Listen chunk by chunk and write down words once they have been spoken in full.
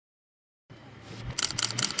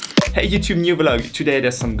Hey YouTube, new vlog. Today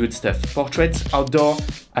there's some good stuff. Portraits, outdoor,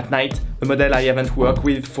 at night, a model I haven't worked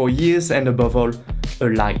with for years, and above all, a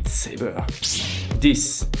lightsaber.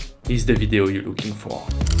 This is the video you're looking for.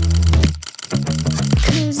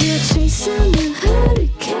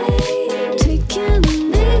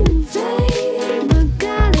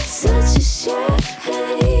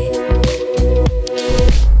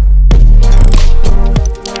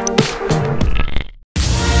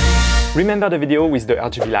 Remember the video with the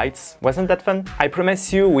RGB lights? Wasn't that fun? I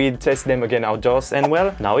promise you we'd test them again outdoors, and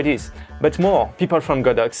well, now it is. But more, people from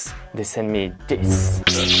Godox, they send me this.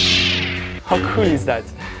 How cool is that?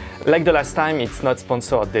 Like the last time, it's not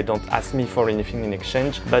sponsored, they don't ask me for anything in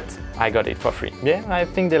exchange, but I got it for free. Yeah, I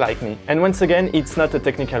think they like me. And once again, it's not a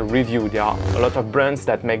technical review, there are a lot of brands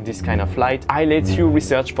that make this kind of light. I let you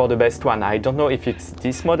research for the best one. I don't know if it's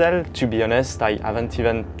this model, to be honest, I haven't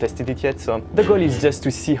even tested it yet, so the goal is just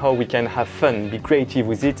to see how we can have fun, be creative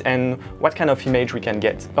with it, and what kind of image we can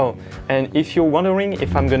get. Oh, and if you're wondering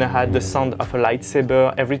if I'm gonna add the sound of a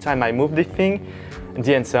lightsaber every time I move the thing,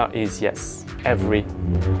 the answer is yes, every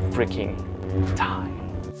freaking time.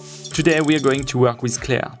 Today we are going to work with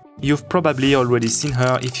Claire. You've probably already seen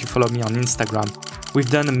her if you follow me on Instagram. We've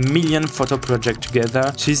done a million photo projects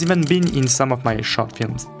together, she's even been in some of my short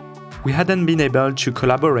films. We hadn't been able to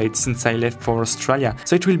collaborate since I left for Australia,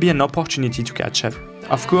 so it will be an opportunity to catch up.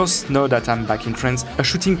 Of course, now that I'm back in France, a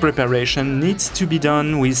shooting preparation needs to be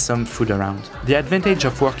done with some food around. The advantage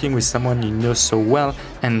of working with someone you know so well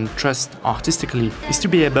and trust artistically is to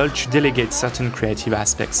be able to delegate certain creative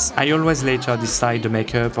aspects. I always later decide the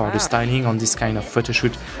makeup or the styling on this kind of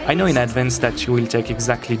photoshoot. I know in advance that you will take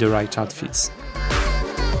exactly the right outfits.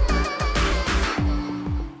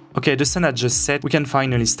 Okay, the sun had just set, we can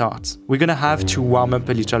finally start. We're gonna have to warm up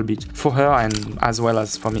a little bit, for her and as well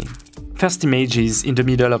as for me. First image is in the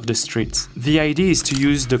middle of the street. The idea is to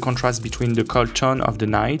use the contrast between the cold tone of the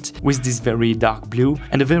night with this very dark blue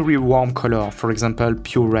and a very warm color, for example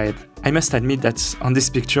pure red. I must admit that on this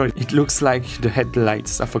picture it looks like the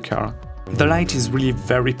headlights of a car. The light is really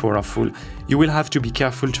very powerful. You will have to be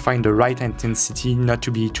careful to find the right intensity, not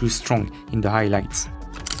to be too strong in the highlights.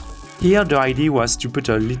 Here the idea was to put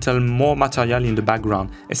a little more material in the background,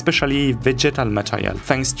 especially vegetal material,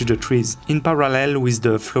 thanks to the trees, in parallel with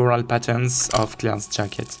the floral patterns of Claire's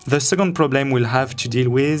jacket. The second problem we'll have to deal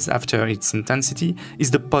with after its intensity is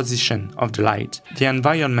the position of the light. The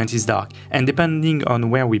environment is dark, and depending on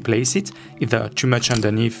where we place it, either too much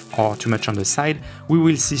underneath or too much on the side, we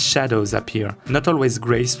will see shadows appear, not always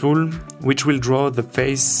graceful, which will draw the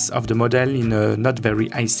face of the model in a not very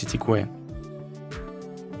aesthetic way.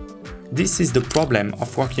 This is the problem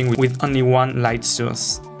of working with only one light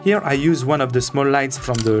source. Here I use one of the small lights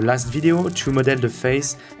from the last video to model the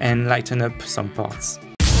face and lighten up some parts.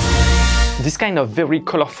 This kind of very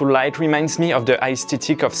colorful light reminds me of the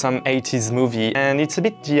aesthetic of some 80s movie, and it's a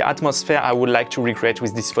bit the atmosphere I would like to recreate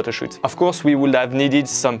with this photoshoot. Of course, we would have needed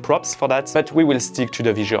some props for that, but we will stick to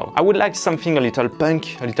the visual. I would like something a little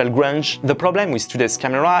punk, a little grunge. The problem with today's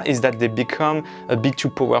camera is that they become a bit too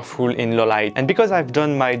powerful in low light, and because I've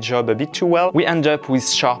done my job a bit too well, we end up with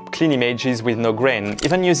sharp, clean images with no grain.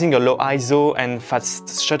 Even using a low ISO and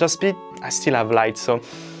fast shutter speed, I still have light, so...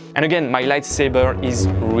 And again, my lightsaber is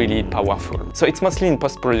really powerful. So it's mostly in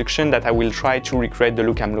post-production that I will try to recreate the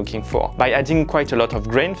look I'm looking for, by adding quite a lot of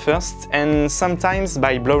grain first, and sometimes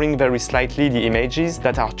by blurring very slightly the images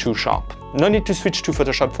that are too sharp. No need to switch to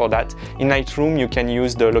Photoshop for that. In Lightroom you can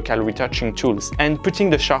use the local retouching tools, and putting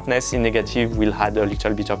the sharpness in negative will add a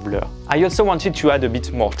little bit of blur. I also wanted to add a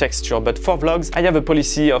bit more texture, but for vlogs I have a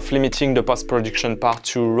policy of limiting the post-production part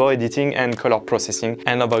to raw editing and color processing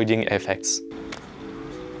and avoiding effects.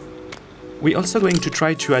 We're also going to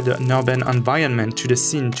try to add an urban environment to the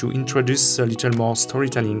scene to introduce a little more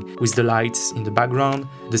storytelling with the lights in the background,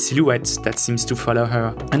 the silhouette that seems to follow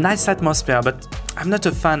her. A nice atmosphere, but I'm not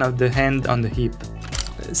a fan of the hand on the hip.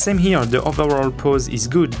 Same here, the overall pose is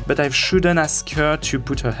good, but I shouldn't ask her to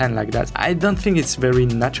put her hand like that. I don't think it's very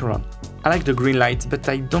natural. I like the green light, but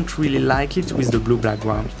I don't really like it with the blue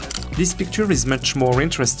background. This picture is much more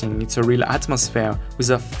interesting, it's a real atmosphere, with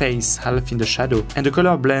her face half in the shadow, and the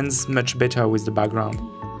color blends much better with the background.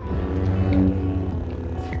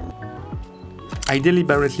 I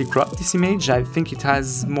deliberately cropped this image, I think it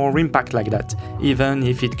has more impact like that, even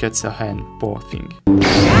if it cuts her hand, poor thing.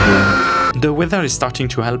 The weather is starting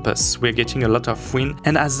to help us, we're getting a lot of wind,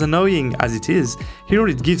 and as annoying as it is, here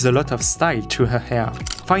it gives a lot of style to her hair.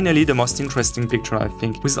 Finally, the most interesting picture, I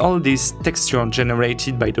think, with all this texture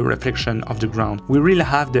generated by the reflection of the ground. We really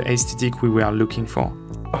have the aesthetic we were looking for.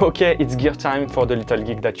 Okay, it's gear time for the little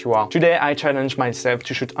geek that you are. Today I challenge myself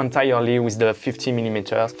to shoot entirely with the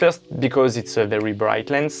 50mm. First, because it's a very bright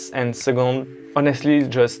lens, and second, honestly,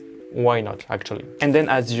 just why not, actually? And then,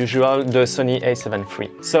 as usual, the Sony a7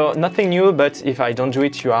 III. So, nothing new, but if I don't do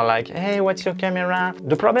it, you are like, hey, what's your camera?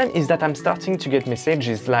 The problem is that I'm starting to get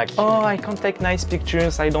messages like, oh, I can't take nice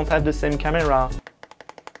pictures, I don't have the same camera.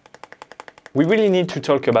 We really need to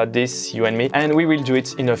talk about this, you and me, and we will do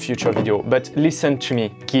it in a future video. But listen to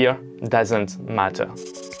me, gear doesn't matter.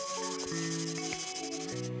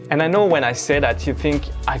 And I know when I say that, you think,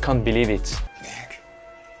 I can't believe it.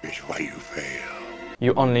 That is why you fail.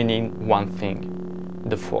 You only need one thing,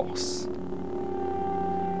 the force.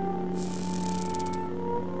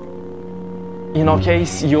 In our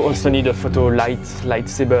case, you also need a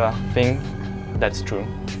lightsaber thing. That's true.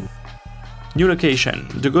 New location.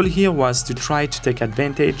 The goal here was to try to take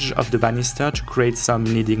advantage of the banister to create some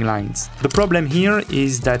leading lines. The problem here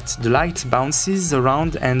is that the light bounces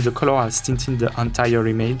around and the color is tinting the entire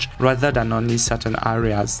image rather than only certain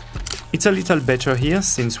areas. It's a little better here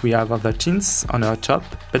since we have other tints on our top,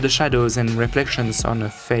 but the shadows and reflections on her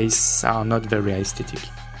face are not very aesthetic.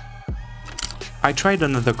 I tried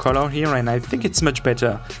another color here and I think it's much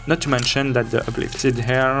better, not to mention that the uplifted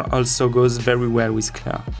hair also goes very well with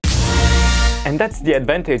Claire. And that's the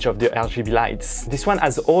advantage of the RGB lights. This one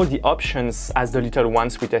has all the options as the little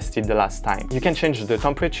ones we tested the last time. You can change the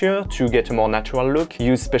temperature to get a more natural look,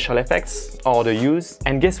 use special effects or the hues.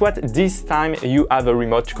 And guess what? This time you have a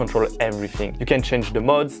remote to control everything. You can change the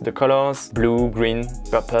modes, the colors, blue, green,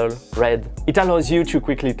 purple, red. It allows you to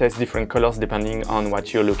quickly test different colors depending on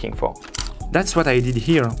what you're looking for. That's what I did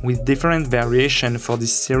here, with different variation for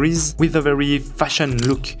this series, with a very fashion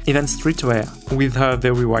look, even streetwear, with her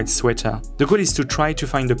very white sweater. The goal is to try to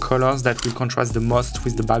find the colors that will contrast the most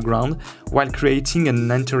with the background, while creating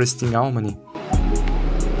an interesting harmony.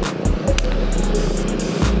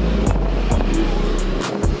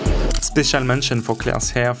 Special mention for Claire's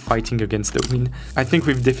hair fighting against the wind. I think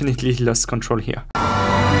we've definitely lost control here.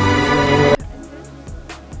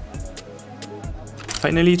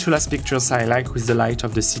 Finally, two last pictures I like with the light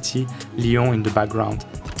of the city, Lyon in the background.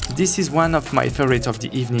 This is one of my favorites of the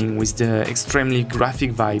evening with the extremely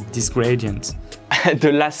graphic vibe, this gradient.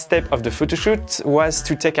 The last step of the photoshoot was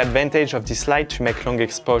to take advantage of this light to make long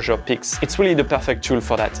exposure pics. It's really the perfect tool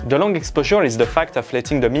for that. The long exposure is the fact of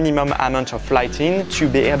letting the minimum amount of light in to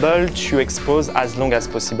be able to expose as long as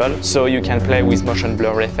possible, so you can play with motion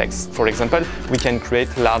blur effects. For example, we can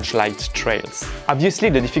create large light trails. Obviously,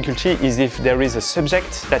 the difficulty is if there is a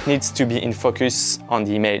subject that needs to be in focus on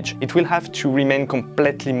the image. It will have to remain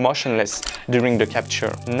completely motionless during the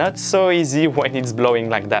capture. Not so easy when it's blowing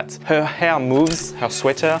like that. Her hair moves, her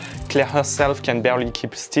sweater, Claire herself can barely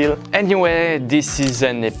keep still. Anyway, this is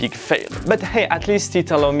an epic fail. But hey, at least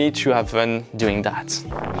it allowed me to have fun doing that.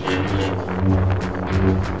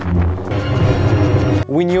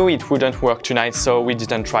 We knew it wouldn't work tonight, so we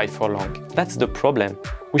didn't try for long. That's the problem.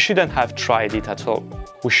 We shouldn't have tried it at all.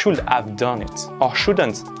 We should have done it, or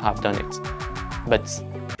shouldn't have done it. But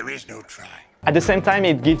there is no try. At the same time,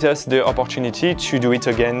 it gives us the opportunity to do it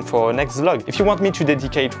again for our next vlog. If you want me to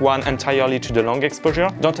dedicate one entirely to the long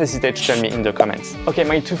exposure, don't hesitate to tell me in the comments. Okay,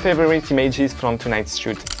 my two favorite images from tonight's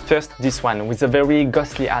shoot. First, this one with a very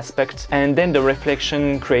ghostly aspect, and then the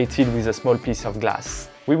reflection created with a small piece of glass.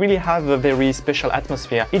 We really have a very special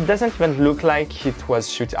atmosphere. It doesn't even look like it was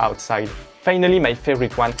shot outside. Finally, my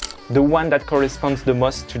favorite one, the one that corresponds the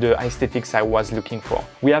most to the aesthetics I was looking for.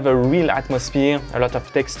 We have a real atmosphere, a lot of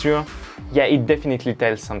texture. Yeah, it definitely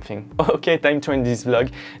tells something. Okay, time to end this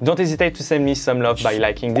vlog. Don't hesitate to send me some love by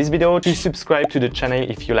liking this video, to subscribe to the channel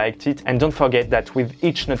if you liked it, and don't forget that with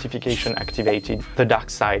each notification activated, the dark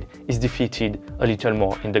side is defeated a little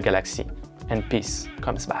more in the galaxy, and peace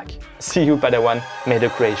comes back. See you, Padawan. May the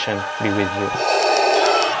creation be with you.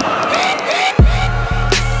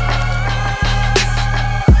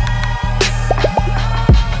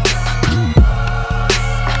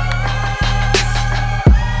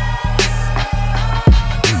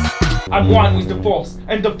 I'm one with the Force,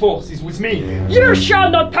 and the Force is with me. You shall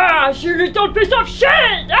not pass, you little piece of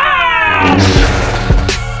shit! Ah!